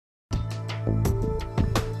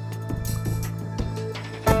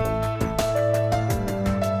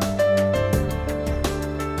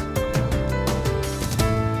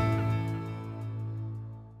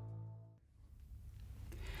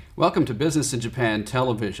Welcome to Business in Japan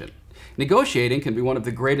Television. Negotiating can be one of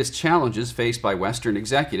the greatest challenges faced by Western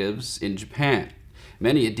executives in Japan.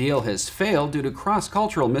 Many a deal has failed due to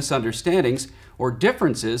cross-cultural misunderstandings or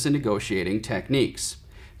differences in negotiating techniques.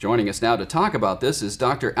 Joining us now to talk about this is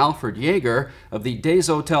Dr. Alfred Jaeger of the Des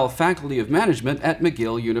Hotels Faculty of Management at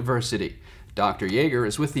McGill University. Dr. Jaeger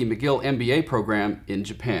is with the McGill MBA program in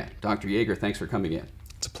Japan. Dr. Jaeger, thanks for coming in.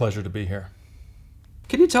 It's a pleasure to be here.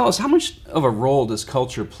 Can you tell us how much of a role does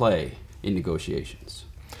culture play in negotiations?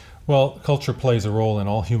 Well, culture plays a role in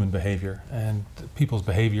all human behavior, and people's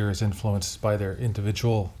behavior is influenced by their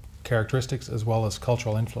individual characteristics as well as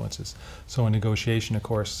cultural influences. So in negotiation, of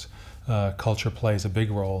course, culture plays a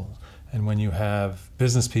big role. And when you have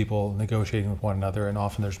business people negotiating with one another, and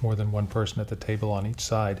often there's more than one person at the table on each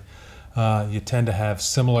side, you tend to have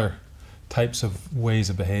similar types of ways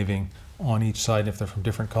of behaving on each side. If they're from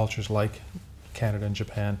different cultures like Canada and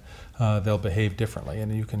Japan, they'll behave differently,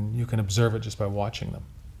 and you can observe it just by watching them.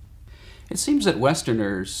 It seems that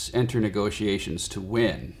Westerners enter negotiations to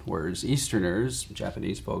win, whereas Easterners,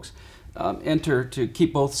 Japanese folks, enter to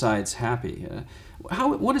keep both sides happy.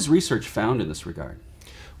 What has research found in this regard?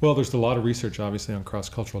 Well, there's a lot of research, obviously, on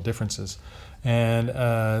cross-cultural differences, and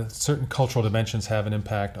certain cultural dimensions have an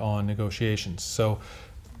impact on negotiations. So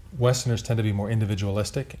Westerners tend to be more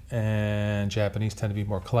individualistic, and Japanese tend to be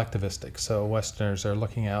more collectivistic. So Westerners are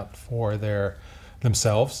looking out for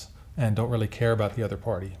themselves and don't really care about the other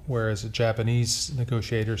party, whereas Japanese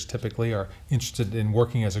negotiators typically are interested in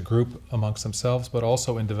working as a group amongst themselves, but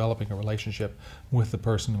also in developing a relationship with the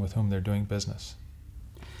person with whom they're doing business.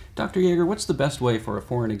 Dr. Jaeger, what's the best way for a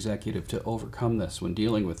foreign executive to overcome this when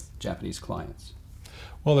dealing with Japanese clients?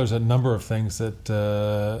 Well, there's a number of things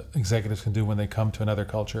that executives can do when they come to another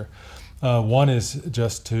culture. One is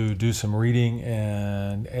just to do some reading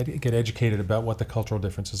and get educated about what the cultural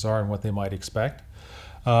differences are and what they might expect.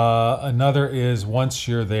 Another is, once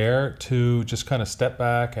you're there, to just kind of step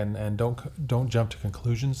back and don't jump to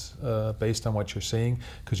conclusions based on what you're seeing,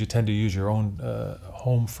 because you tend to use your own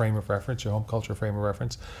home frame of reference, your home culture frame of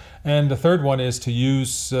reference. And the third one is to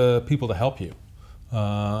use people to help you.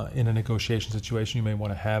 In a negotiation situation, you may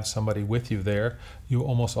want to have somebody with you there. You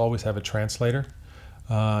almost always have a translator.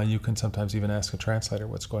 You can sometimes even ask a translator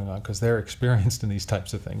what's going on, because they're experienced in these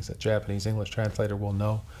types of things. A Japanese-English translator will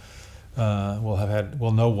know.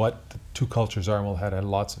 Will know what the two cultures are, and will have had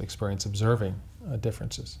lots of experience observing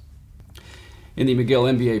differences. In the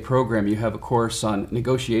McGill MBA program, you have a course on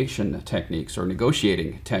negotiation techniques or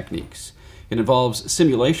negotiating techniques. It involves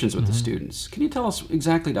simulations with the students. Can you tell us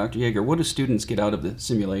exactly, Dr. Jaeger, what do students get out of the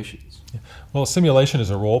simulations? Yeah. Well, a simulation is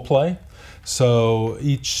a role play. So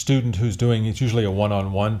each student who's doing, it's usually a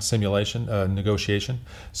one-on-one simulation, negotiation.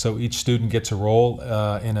 So each student gets a role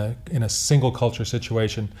in a single culture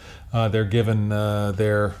situation. They're given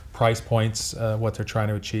their price points, what they're trying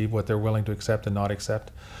to achieve, what they're willing to accept and not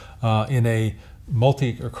accept. In a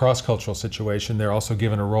multi or cross-cultural situation, they're also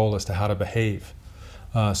given a role as to how to behave.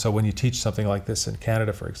 So when you teach something like this in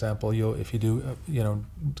Canada, for example, if you do,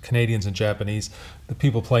 Canadians and Japanese, the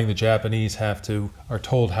people playing the Japanese are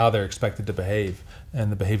told how they're expected to behave,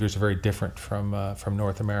 and the behaviors are very different from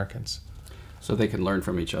North Americans. So they can learn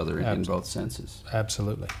from each other in both senses.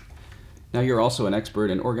 Absolutely. Now, you're also an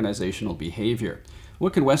expert in organizational behavior.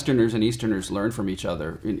 What can Westerners and Easterners learn from each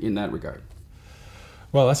other in that regard?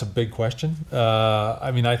 Well, that's a big question.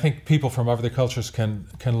 I think people from other cultures can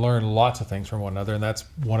learn lots of things from one another, and that's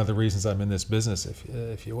one of the reasons I'm in this business,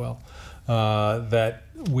 if you will. That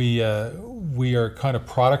we are kind of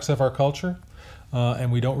products of our culture,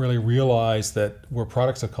 and we don't really realize that we're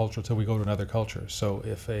products of culture until we go to another culture. So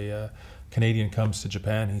if a Canadian comes to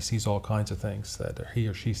Japan, he sees all kinds of things or he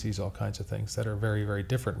or she sees all kinds of things that are very, very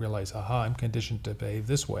different. Realize, aha, I'm conditioned to behave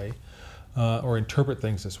this way. Or interpret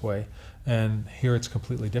things this way, and here it's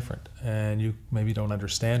completely different, and you maybe don't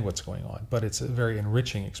understand what's going on, but it's a very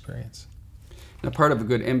enriching experience. Now, part of a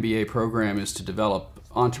good MBA program is to develop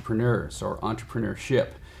entrepreneurs or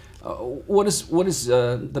entrepreneurship. What is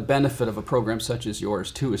the benefit of a program such as yours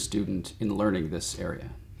to a student in learning this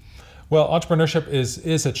area? Well, entrepreneurship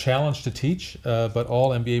is a challenge to teach, but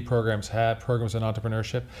all MBA programs have programs in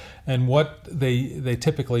entrepreneurship, and what they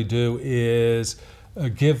typically do is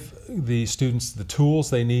give the students the tools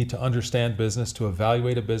they need to understand business, to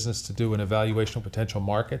evaluate a business, to do an evaluation of potential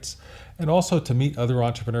markets, and also to meet other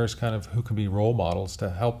entrepreneurs who can be role models to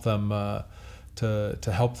help them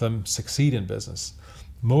to help them succeed in business.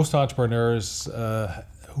 Most entrepreneurs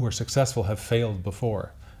who are successful have failed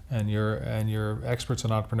before, and your experts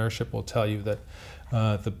in entrepreneurship will tell you that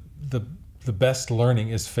the best learning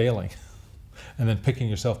is failing, and then picking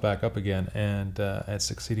yourself back up again and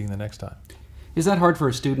succeeding the next time. Is that hard for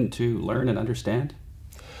a student to learn and understand?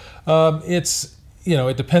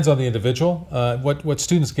 It depends on the individual. What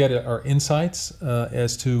students get are insights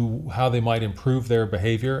as to how they might improve their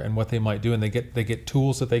behavior and what they might do, and they get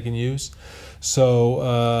tools that they can use.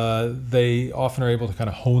 So they often are able to kind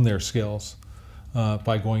of hone their skills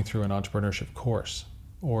by going through an entrepreneurship course.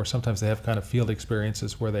 Or sometimes they have kind of field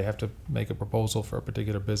experiences where they have to make a proposal for a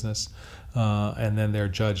particular business, and then they're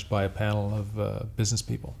judged by a panel of business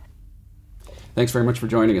people. Thanks very much for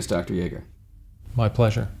joining us, Dr. Jaeger. My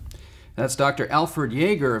pleasure. That's Dr. Alfred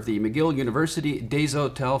Jaeger of the McGill University Des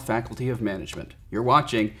Hotels Faculty of Management. You're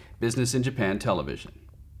watching Business in Japan Television.